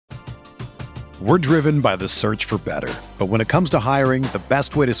We're driven by the search for better. But when it comes to hiring, the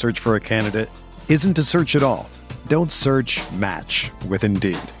best way to search for a candidate isn't to search at all. Don't search, match with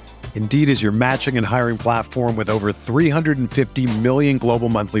Indeed. Indeed is your matching and hiring platform with over 350 million global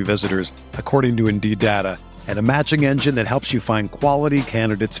monthly visitors, according to Indeed data, and a matching engine that helps you find quality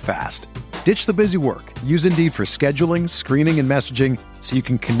candidates fast. Ditch the busy work. Use Indeed for scheduling, screening, and messaging so you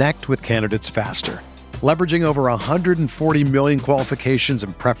can connect with candidates faster. Leveraging over 140 million qualifications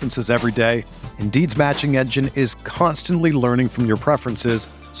and preferences every day, Indeed's matching engine is constantly learning from your preferences,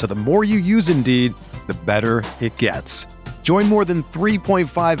 so the more you use Indeed, the better it gets. Join more than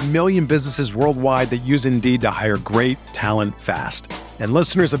 3.5 million businesses worldwide that use Indeed to hire great talent fast. And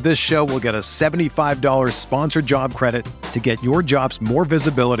listeners of this show will get a $75 sponsored job credit to get your jobs more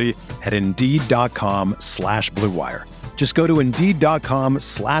visibility at Indeed.com/Blue Wire. Just go to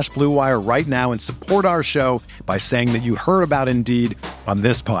Indeed.com/Blue Wire right now and support our show by saying that you heard about Indeed on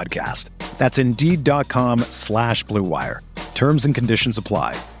this podcast. That's Indeed.com/Blue Wire. Terms and conditions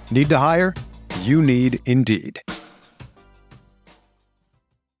apply. Need to hire? You need Indeed.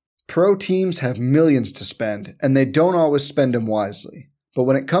 Pro teams have millions to spend, and they don't always spend them wisely. But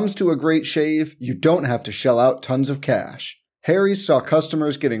when it comes to a great shave, you don't have to shell out tons of cash. Harry's saw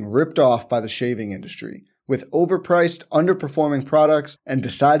customers getting ripped off by the shaving industry with overpriced, underperforming products and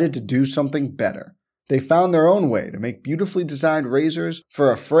decided to do something better. They found their own way to make beautifully designed razors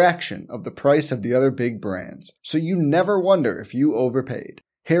for a fraction of the price of the other big brands, so you never wonder if you overpaid.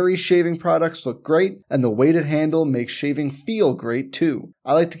 Harry's shaving products look great, and the weighted handle makes shaving feel great too.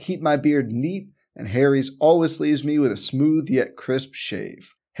 I like to keep my beard neat, and Harry's always leaves me with a smooth yet crisp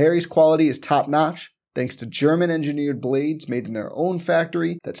shave. Harry's quality is top-notch, thanks to German-engineered blades made in their own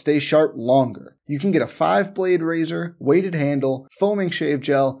factory that stay sharp longer. You can get a 5-blade razor, weighted handle, foaming shave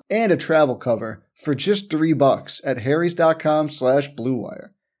gel, and a travel cover for just $3 at harrys.com/Blue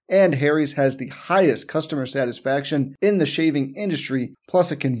Wire. And Harry's has the highest customer satisfaction in the shaving industry,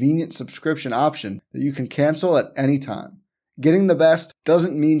 plus a convenient subscription option that you can cancel at any time. Getting the best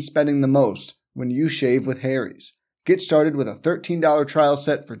doesn't mean spending the most when you shave with Harry's. Get started with a $13 trial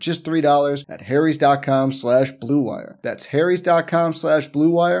set for just $3 at harrys.com/Blue Wire. That's harrys.com/Blue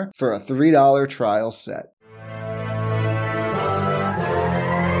Wire for a $3 trial set.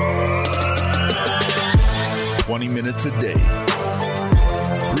 "20 minutes a day,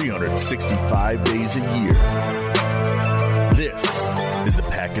 365 days a year. This is the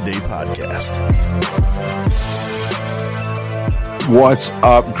Pack-A-Day Podcast." What's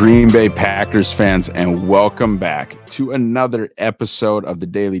up, Green Bay Packers fans, and welcome back to another episode of the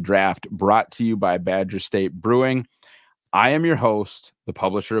Daily Draft brought to you by Badger State Brewing. I am your host, the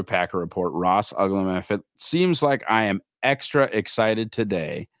publisher of Packer Report, Ross Uglum. If it seems like I am extra excited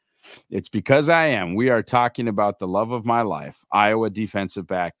today, it's because I am. We are talking about the love of my life, Iowa defensive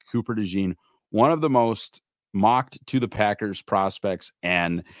back Cooper DeJean, one of the most mocked to the Packers prospects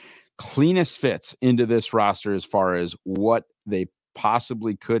and cleanest fits into this roster as far as what they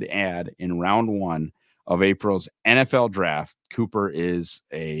possibly could add in round one of April's NFL draft. Cooper is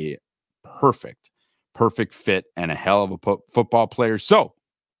a perfect fit and a hell of a football player. So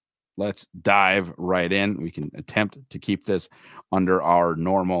let's dive right in. We can attempt to keep this under our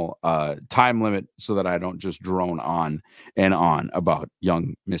normal time limit so that I don't just drone on and on about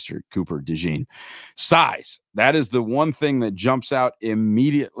young Mr. Cooper DeJean. Size. That is the one thing that jumps out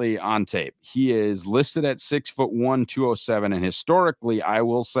immediately on tape. He is listed at 6'1", 207. And historically, I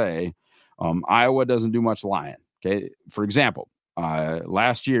will say, Iowa doesn't do much lying. Okay. For example,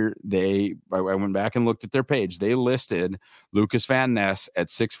 last year, I went back and looked at their page. They listed Lucas Van Ness at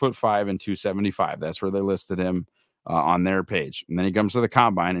 6'5" and 275. That's where they listed him on their page. And then he comes to the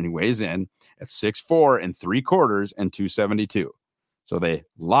combine and he weighs in at 6'4" and 3/4 and 272. So they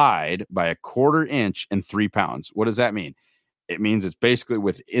lied by a 1/4 inch and 3 pounds. What does that mean? It means it's basically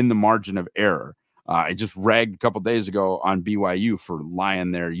within the margin of error. I just ragged a couple days ago on BYU for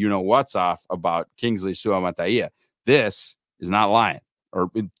lying their what's off about Kingsley Suamataia. This is not lying,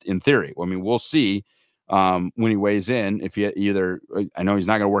 or in theory. I mean, we'll see when he weighs in. If he I know he's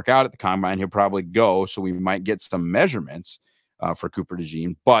not going to work out at the combine. He'll probably go, so we might get some measurements for Cooper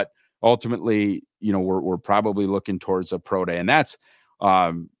DeJean. But ultimately, we're probably looking towards a pro day, and that's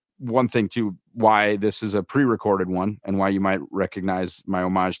one thing too. Why this is a pre-recorded one, and why you might recognize my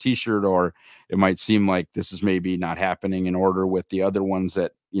homage T-shirt, or it might seem like this is maybe not happening in order with the other ones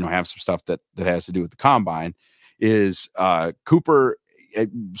that have some stuff that has to do with the combine. Is Cooper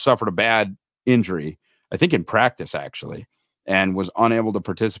suffered a bad injury, I think in practice actually, and was unable to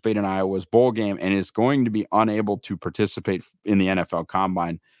participate in Iowa's bowl game and is going to be unable to participate in the NFL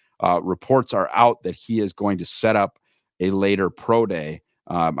combine. Reports are out that he is going to set up a later pro day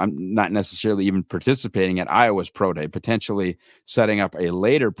I'm not necessarily even participating at Iowa's pro day, potentially setting up a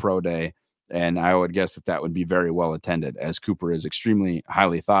later pro day. And I would guess that would be very well attended, as Cooper is extremely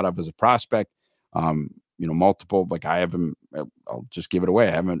highly thought of as a prospect. Multiple, like I have him, I'll just give it away.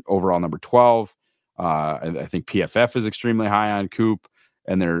 I have him overall number 12. I think PFF is extremely high on Coop,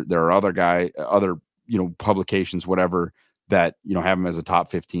 and there are other publications, whatever, that, have him as a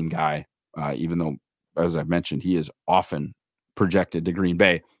top 15 guy, even though, as I've mentioned, he is often projected to Green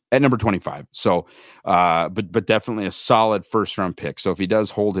Bay at number 25. So, but definitely a solid first round pick. So if he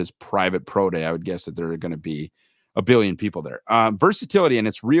does hold his private pro day, I would guess that there are going to be a billion people there. Versatility, and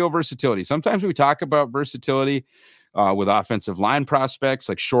it's real versatility. Sometimes we talk about versatility with offensive line prospects,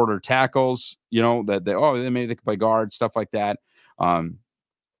 like shorter tackles, that they can play guard, stuff like that.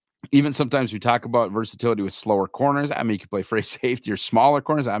 Even sometimes we talk about versatility with slower corners. I mean, you can play free safety or smaller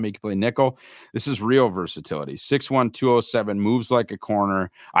corners. I mean, you can play nickel. This is real versatility. 6'1", 207, moves like a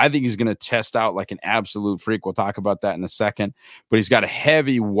corner. I think he's going to test out like an absolute freak. We'll talk about that in a second. But he's got a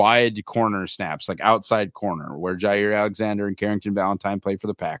heavy, wide corner snaps, like outside corner, where Jair Alexander and Carrington Valentine play for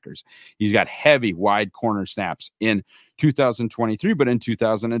the Packers. He's got heavy, wide corner snaps in 2023, but in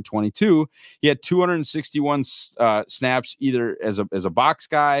 2022, he had 261 snaps either as a box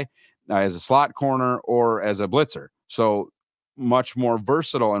guy, as a slot corner, or as a blitzer. So much more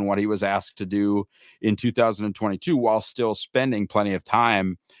versatile in what he was asked to do in 2022, while still spending plenty of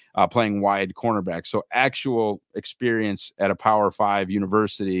time playing wide cornerback. So actual experience at a Power 5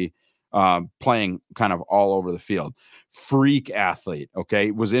 university, playing kind of all over the field. Freak athlete.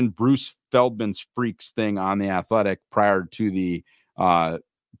 Okay. Was in Bruce Feldman's Freaks thing on The Athletic prior to the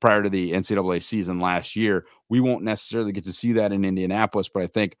NCAA season last year. We won't necessarily get to see that in Indianapolis, but I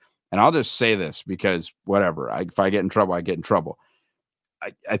think, and I'll just say this because whatever, if I get in trouble, I get in trouble.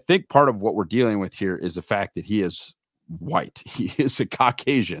 I think part of what we're dealing with here is the fact that he is white. He is a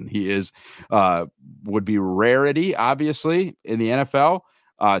Caucasian. He is, would be rarity, obviously, in the NFL,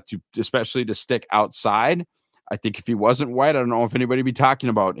 especially to stick outside. I think if he wasn't white, I don't know if anybody would be talking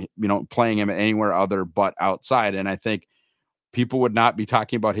about, playing him anywhere other but outside. And I think people would not be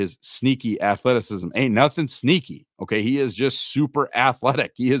talking about his sneaky athleticism. Ain't nothing sneaky. Okay. He is just super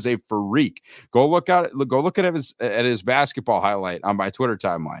athletic. He is a freak. Go look at his basketball highlight on my Twitter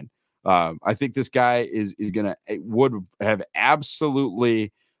timeline. I think this guy would have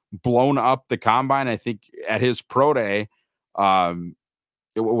absolutely blown up the combine. I think at his pro day,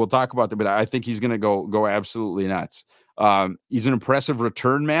 we'll talk about that, but I think he's going to go absolutely nuts. He's an impressive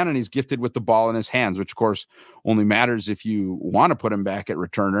return man, and he's gifted with the ball in his hands, which of course only matters if you want to put him back at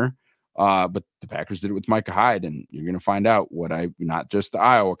returner. But the Packers did it with Micah Hyde, and you're going to find out not just the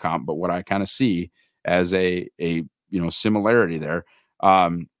Iowa comp, but what I kind of see as a similarity there.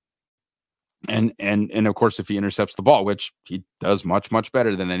 And of course, if he intercepts the ball, which he does much, much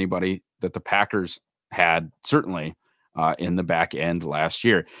better than anybody that the Packers had, certainly, in the back end last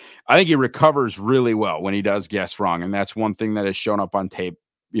year. I think he recovers really well when he does guess wrong. And that's one thing that has shown up on tape,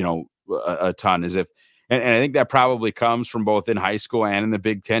 a ton is and I think that probably comes from both in high school and in the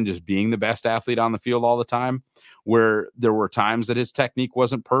Big Ten, just being the best athlete on the field all the time, where there were times that his technique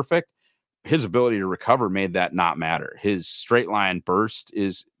wasn't perfect. His ability to recover made that not matter. His straight line burst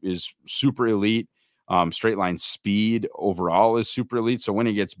is super elite. Straight line speed overall is super elite. So when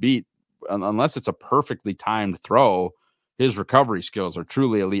he gets beat, unless it's a perfectly timed throw, his recovery skills are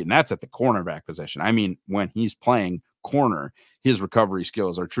truly elite. And that's at the cornerback position. I mean, when he's playing corner, his recovery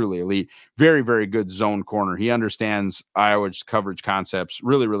skills are truly elite. Very, very good zone corner. He understands Iowa's coverage concepts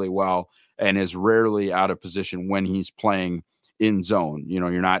really, really well, and is rarely out of position when he's playing in zone.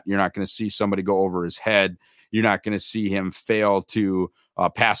 You're not going to see somebody go over his head. You're not going to see him fail to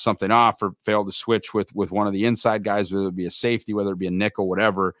pass something off or fail to switch with one of the inside guys, whether it be a safety, whether it be a nickel,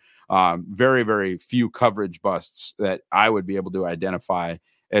 whatever. Very, very few coverage busts that I would be able to identify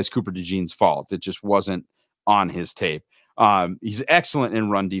as Cooper DeJean's fault. It just wasn't on his tape. He's excellent in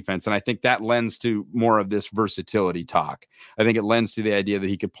run defense, and I think that lends to more of this versatility talk. I think it lends to the idea that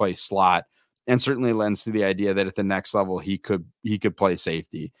he could play slot, and certainly lends to the idea that at the next level he could play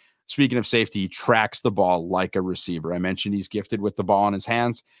safety. Speaking of safety, he tracks the ball like a receiver. I mentioned he's gifted with the ball in his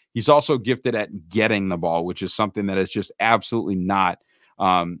hands. He's also gifted at getting the ball, which is something that is just absolutely not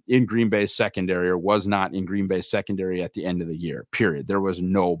in Green Bay's secondary, or was not in Green Bay's secondary at the end of the year, period. There was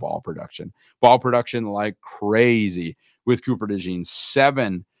no ball production like crazy with Cooper DeJean.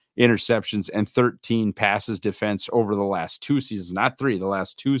 7 interceptions and 13 passes defense over the last 2 seasons, not 3, the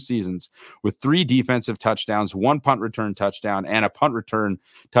last 2 seasons, with 3 defensive touchdowns, 1 punt return touchdown, and a punt return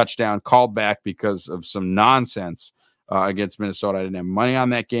touchdown called back because of some nonsense against Minnesota. I didn't have money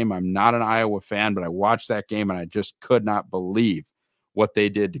on that game. I'm not an Iowa fan, but I watched that game and I just could not believe what they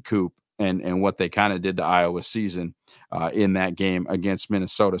did to Coop and what they kind of did to Iowa season in that game against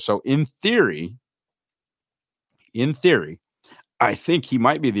Minnesota. So in theory, I think he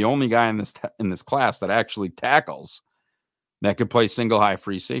might be the only guy in this class that actually tackles that could play single high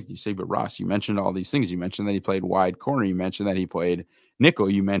free safety. You say, but Ross, you mentioned all these things. You mentioned that he played wide corner. You mentioned that he played nickel.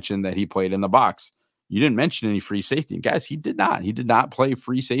 You mentioned that he played in the box. You didn't mention any free safety. And guys, he did not. He did not play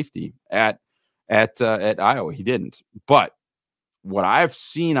free safety at Iowa. He didn't. But what I've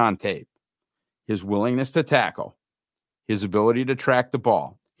seen on tape, his willingness to tackle, his ability to track the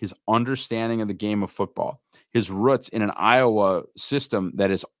ball, his understanding of the game of football, his roots in an Iowa system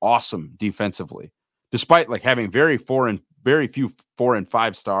that is awesome defensively, despite like having very few 4 and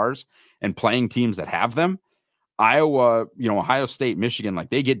 5 stars and playing teams that have them. Iowa, Ohio State, Michigan, like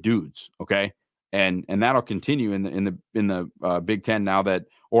they get dudes. Okay. And that'll continue in the Big Ten now that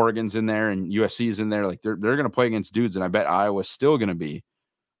Oregon's in there and USC is in there. Like they're going to play against dudes. And I bet Iowa's still going to be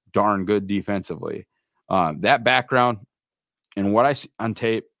darn good defensively. That background and what I see on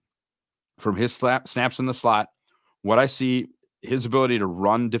tape from his snaps in the slot, what I see, his ability to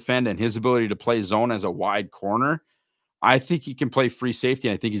run, defend, and his ability to play zone as a wide corner, I think he can play free safety.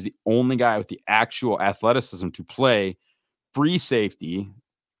 And I think he's the only guy with the actual athleticism to play free safety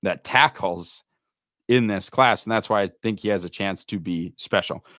that tackles in this class. And that's why I think he has a chance to be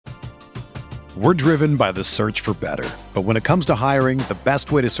special. We're driven by the search for better. But when it comes to hiring, the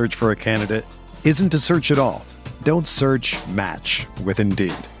best way to search for a candidate isn't to search at all. Don't search, match with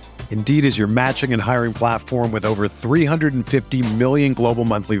Indeed. Indeed is your matching and hiring platform with over 350 million global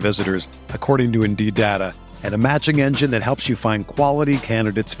monthly visitors, according to Indeed data, and a matching engine that helps you find quality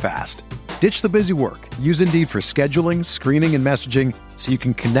candidates fast. Ditch the busy work. Use Indeed for scheduling, screening, and messaging so you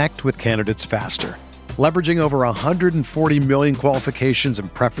can connect with candidates faster. Leveraging over 140 million qualifications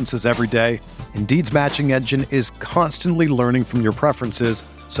and preferences every day, Indeed's matching engine is constantly learning from your preferences,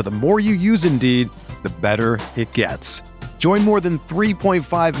 so the more you use Indeed, the better it gets. Join more than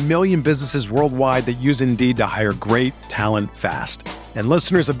 3.5 million businesses worldwide that use Indeed to hire great talent fast. And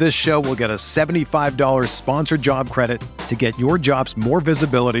listeners of this show will get a $75 sponsored job credit to get your jobs more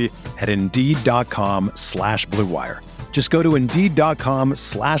visibility at Indeed.com/Blue Wire. Just go to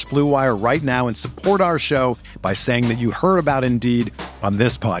Indeed.com/Blue Wire right now and support our show by saying that you heard about Indeed on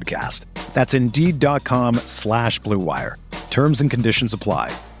this podcast. That's Indeed.com/Blue Wire. Terms and conditions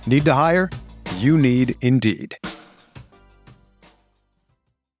apply. Need to hire? You need Indeed.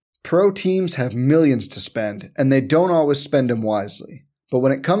 Pro teams have millions to spend, and they don't always spend them wisely. But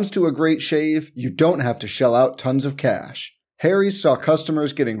when it comes to a great shave, you don't have to shell out tons of cash. Harry's saw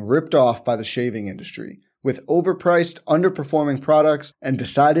customers getting ripped off by the shaving industry with overpriced, underperforming products and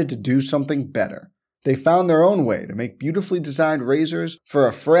decided to do something better. They found their own way to make beautifully designed razors for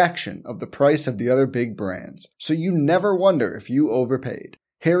a fraction of the price of the other big brands, so you never wonder if you overpaid.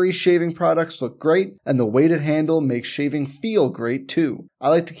 Harry's shaving products look great, and the weighted handle makes shaving feel great too. I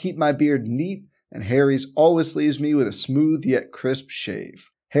like to keep my beard neat, and Harry's always leaves me with a smooth yet crisp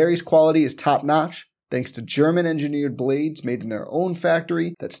shave. Harry's quality is top-notch, thanks to German-engineered blades made in their own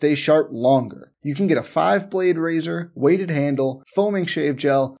factory that stay sharp longer. You can get a 5-blade razor, weighted handle, foaming shave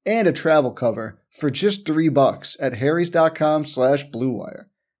gel, and a travel cover for just $3 at harrys.com/Blue Wire.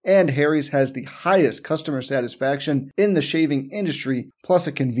 And Harry's has the highest customer satisfaction in the shaving industry, plus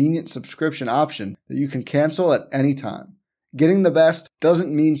a convenient subscription option that you can cancel at any time. Getting the best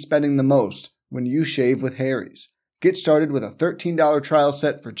doesn't mean spending the most when you shave with Harry's. Get started with a $13 trial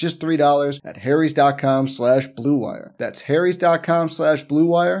set for just $3 at harrys.com/Blue Wire. That's harrys.com/Blue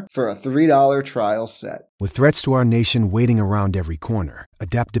Wire for a $3 trial set. With threats to our nation waiting around every corner,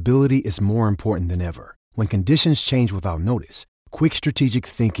 adaptability is more important than ever. When conditions change without notice, quick strategic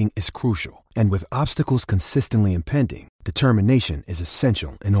thinking is crucial, and with obstacles consistently impending, determination is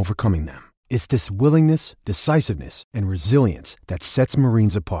essential in overcoming them. It's this willingness, decisiveness, and resilience that sets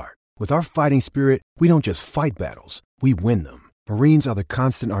Marines apart. With our fighting spirit, we don't just fight battles, we win them. Marines are the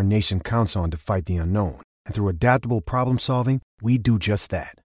constant our nation counts on to fight the unknown, and through adaptable problem solving, we do just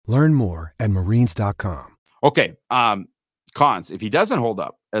that. Learn more at marines.com. Okay, cons. If he doesn't hold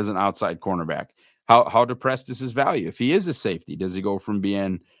up as an outside cornerback, how depressed is his value? If he is a safety, does he go from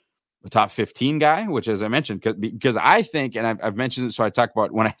being a top 15 guy, which, as I mentioned, because I think, and I've mentioned it, so I talk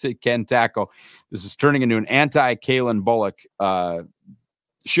about when I say can tackle, this is turning into an anti-Kalen Bullock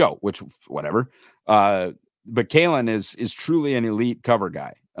show, which whatever. But Kalen is truly an elite cover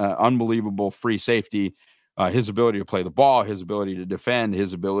guy, unbelievable free safety. His ability to play the ball, his ability to defend,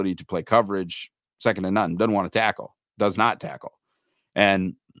 his ability to play coverage, second to none. Doesn't want to tackle, does not tackle.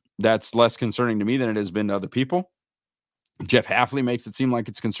 And that's less concerning to me than it has been to other people. Jeff Hafley makes it seem like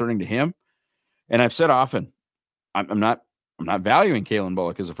it's concerning to him. And I've said often, I'm not I'm not valuing Kalen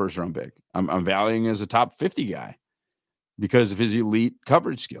Bullock as a first-round pick. I'm valuing him as a top 50 guy because of his elite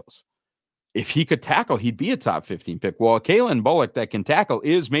coverage skills. If he could tackle, he'd be a top 15 pick. Well, a Kalen Bullock that can tackle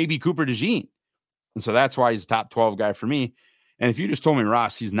is maybe Cooper DeJean. And so that's why he's a top 12 guy for me. And if you just told me,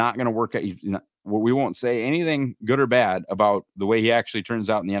 Ross, he's not going to work out, we won't say anything good or bad about the way he actually turns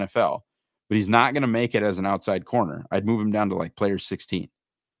out in the NFL, but he's not going to make it as an outside corner. I'd move him down to like player 16.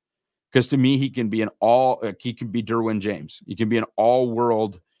 Because to me, he can be he can be Derwin James. He can be an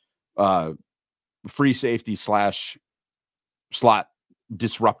all-world free safety / slot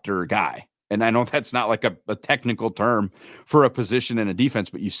disruptor guy. And I know that's not like a technical term for a position in a defense,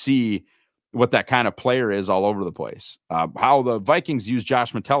 but you see what that kind of player is all over the place. How the Vikings use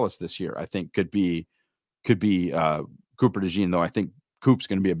Josh Metellus this year, I think could be Cooper DeJean, though I think Coop's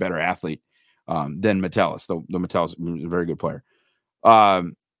going to be a better athlete than Metellus, though the Metellus is a very good player.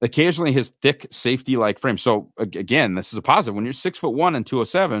 Occasionally his thick safety-like frame. So again, this is a positive. When you're 6'1" and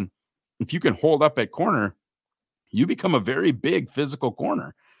 207, if you can hold up at corner, you become a very big physical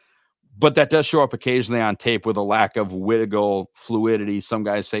corner. But that does show up occasionally on tape with a lack of wiggle, fluidity. Some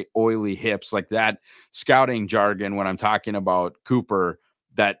guys say oily hips, like that scouting jargon when I'm talking about Cooper,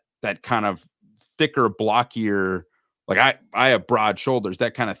 that kind of thicker, blockier, like I have broad shoulders,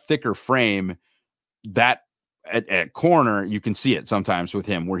 that kind of thicker frame, that at corner, you can see it sometimes with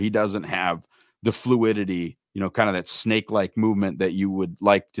him where he doesn't have the fluidity, kind of that snake-like movement that you would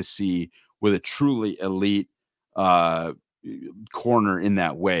like to see with a truly elite corner in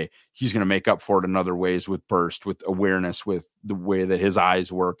that way. He's going to make up for it in other ways with burst, with awareness, with the way that his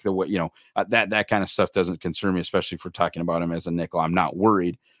eyes work, the way, that kind of stuff doesn't concern me, especially if we're talking about him as a nickel. I'm not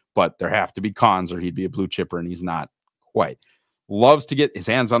worried, but there have to be cons or he'd be a blue chipper, and he's not quite. Loves to get his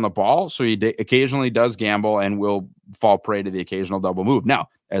hands on the ball, so he occasionally does gamble and will fall prey to the occasional double move. Now,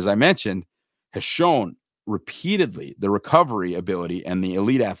 as I mentioned, has shown repeatedly the recovery ability and the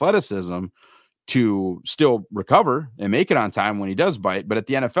elite athleticism to still recover and make it on time when he does bite. But at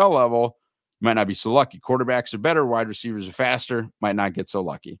the NFL level, might not be so lucky. Quarterbacks are better, wide receivers are faster, might not get so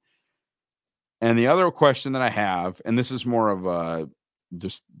lucky. And the other question that I have, and this is more of a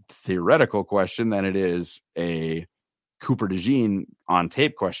just theoretical question than it is a Cooper DeJean on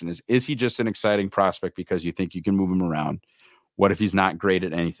tape question, is he just an exciting prospect because you think you can move him around? What if he's not great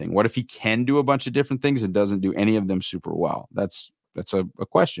at anything? What if he can do a bunch of different things and doesn't do any of them super well? That's a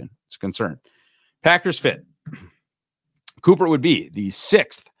question. It's a concern. Packers fit. Cooper would be the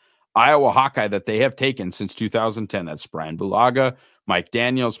 6th Iowa Hawkeye that they have taken since 2010. That's Brian Bulaga, Mike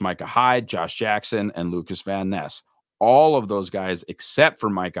Daniels, Micah Hyde, Josh Jackson, and Lucas Van Ness. All of those guys, except for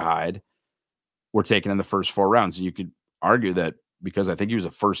Micah Hyde, were taken in the first 4 rounds. And you could argue that because I think he was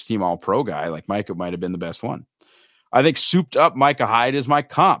a first-team All-Pro guy, like Micah might have been the best one. I think souped up Micah Hyde is my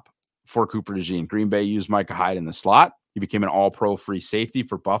comp for Cooper DeJean. Green Bay used Micah Hyde in the slot. He became an All-Pro free safety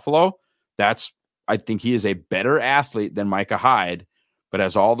for Buffalo. I think he is a better athlete than Micah Hyde, but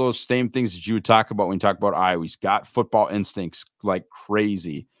has all those same things that you would talk about when you talk about Iowa. He's got football instincts like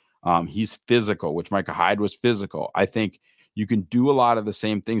crazy. He's physical, which Micah Hyde was physical. I think you can do a lot of the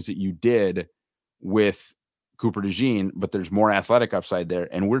same things that you did with Cooper DeJean, but there's more athletic upside there.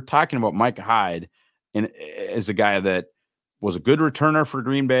 And we're talking about Micah Hyde as a guy that was a good returner for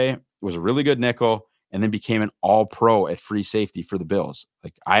Green Bay, was a really good nickel, and then became an All-Pro at free safety for the Bills.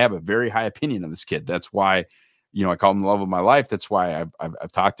 Like, I have a very high opinion of this kid. That's why, I call him the love of my life. That's why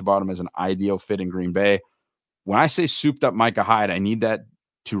I've talked about him as an ideal fit in Green Bay. When I say souped up Micah Hyde, I need that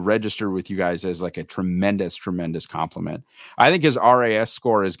to register with you guys as like a tremendous, tremendous compliment. I think his RAS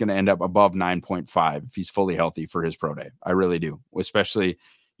score is going to end up above 9.5 if he's fully healthy for his pro day. I really do. Especially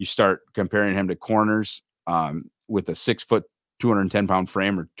you start comparing him to corners with a 6 foot, 210 pound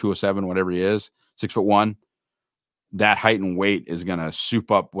frame, or 207, whatever he is, 6'1". That height and weight is going to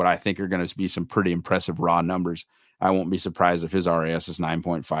soup up what I think are going to be some pretty impressive raw numbers. I won't be surprised if his RAS is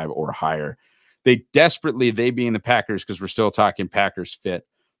 9.5 or higher. They being the Packers, because we're still talking Packers fit,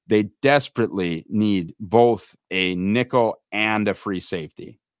 they desperately need both a nickel and a free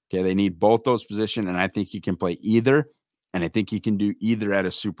safety. Okay, they need both those positions, and I think he can play either, and I think he can do either at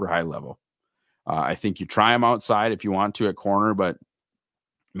a super high level. I think you try him outside if you want to at corner, but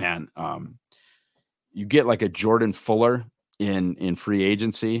man, you get like a Jordan Fuller in free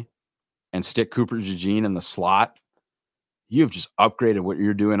agency and stick Cooper DeJean in the slot. You have just upgraded what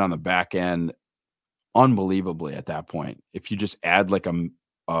you're doing on the back end unbelievably at that point. If you just add like a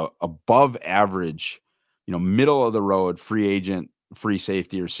above average, middle of the road free agent, free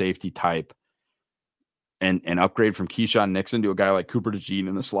safety or safety type, and upgrade from Keyshawn Nixon to a guy like Cooper DeJean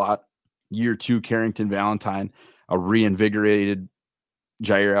in the slot, year 2 Carrington Valentine, a reinvigorated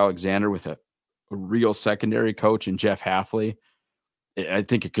Jair Alexander with a a real secondary coach in Jeff Hafley, I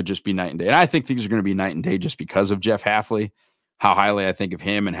think it could just be night and day. And I think things are going to be night and day just because of Jeff Hafley, how highly I think of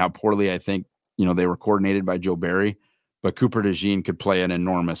him and how poorly I think, they were coordinated by Joe Barry. But Cooper DeJean could play an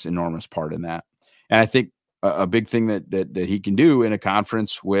enormous, enormous part in that. And I think a big thing that he can do in a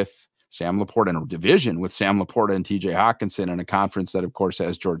conference with Sam Laporta, in a division with Sam Laporta and TJ Hawkinson, in a conference that, of course,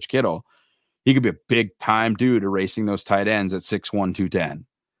 has George Kittle, he could be a big-time dude erasing those tight ends at 6'1", 210.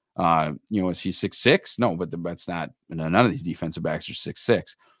 Is he 6'6"? No, but that's not. None of these defensive backs are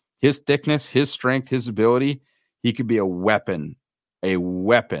 6'6". His thickness, his strength, his ability, he could be a weapon. A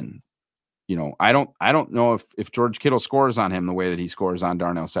weapon. I don't know if George Kittle scores on him the way that he scores on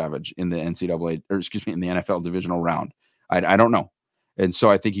Darnell Savage in the in the NFL divisional round. I don't know. And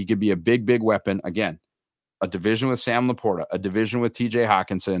so I think he could be a big, big weapon. Again, a division with Sam Laporta, a division with TJ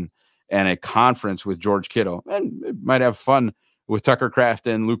Hawkinson, and a conference with George Kittle. And it might have fun with Tucker Kraft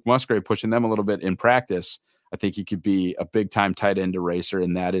and Luke Musgrave, pushing them a little bit in practice. I think he could be a big-time tight end eraser,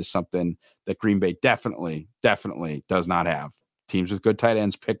 and that is something that Green Bay definitely does not have. Teams with good tight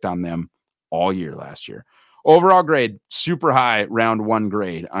ends picked on them all year last year. Overall grade, super high round 1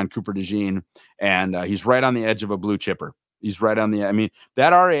 grade on Cooper DeJean, and he's right on the edge of a blue chipper. He's right on the, that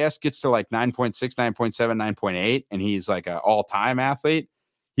RAS gets to like 9.6, 9.7, 9.8, and he's like an all-time athlete.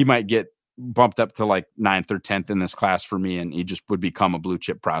 He might get bumped up to like 9th or 10th in this class for me, and he just would become a blue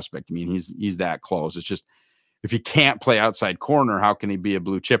chip prospect. He's that close. It's just, if he can't play outside corner, how can he be a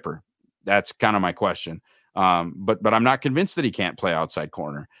blue chipper? That's kind of my question. But I'm not convinced that he can't play outside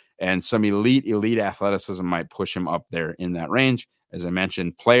corner. And some elite athleticism might push him up there in that range. As I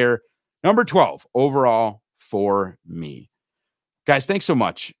mentioned, player number 12 overall for me. Guys, thanks so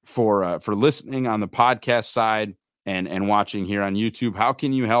much for listening on the podcast side and watching here on YouTube. How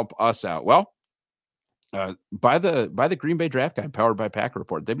can you help us out? Well, by the Green Bay Draft Guide, powered by Packer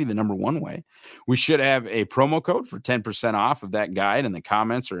Report. That'd be the number one way. We should have a promo code for 10% off of that guide in the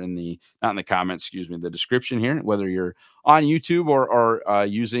comments, or the description here. Whether you're on YouTube or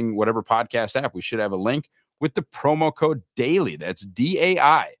using whatever podcast app, we should have a link with the promo code DAILY. That's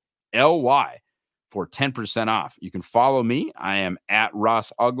DAILY for 10% off. You can follow me. I am at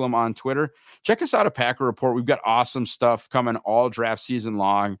Ross Uglum on Twitter. Check us out at Packer Report. We've got awesome stuff coming all draft season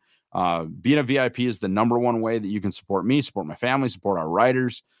long. Being a VIP is the number one way that you can support me, support my family, support our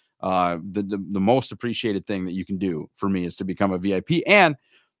writers. The most appreciated thing that you can do for me is to become a VIP. And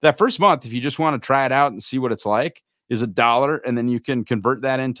that first month, if you just want to try it out and see what it's like, is $1. And then you can convert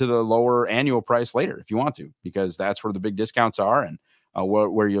that into the lower annual price later if you want to, because that's where the big discounts are. And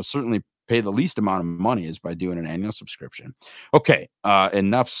where you'll certainly pay the least amount of money is by doing an annual subscription. Okay.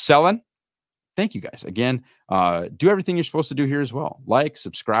 Enough selling. Thank you guys. Again, do everything you're supposed to do here as well. Like,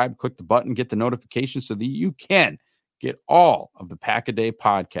 subscribe, click the button, get the notifications so that you can get all of the Pack-A-Day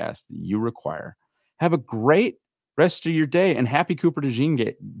podcasts that you require. Have a great rest of your day, and happy Cooper DeJean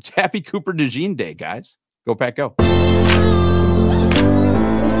Day. Happy Cooper DeJean Day, guys. Go Pack, go.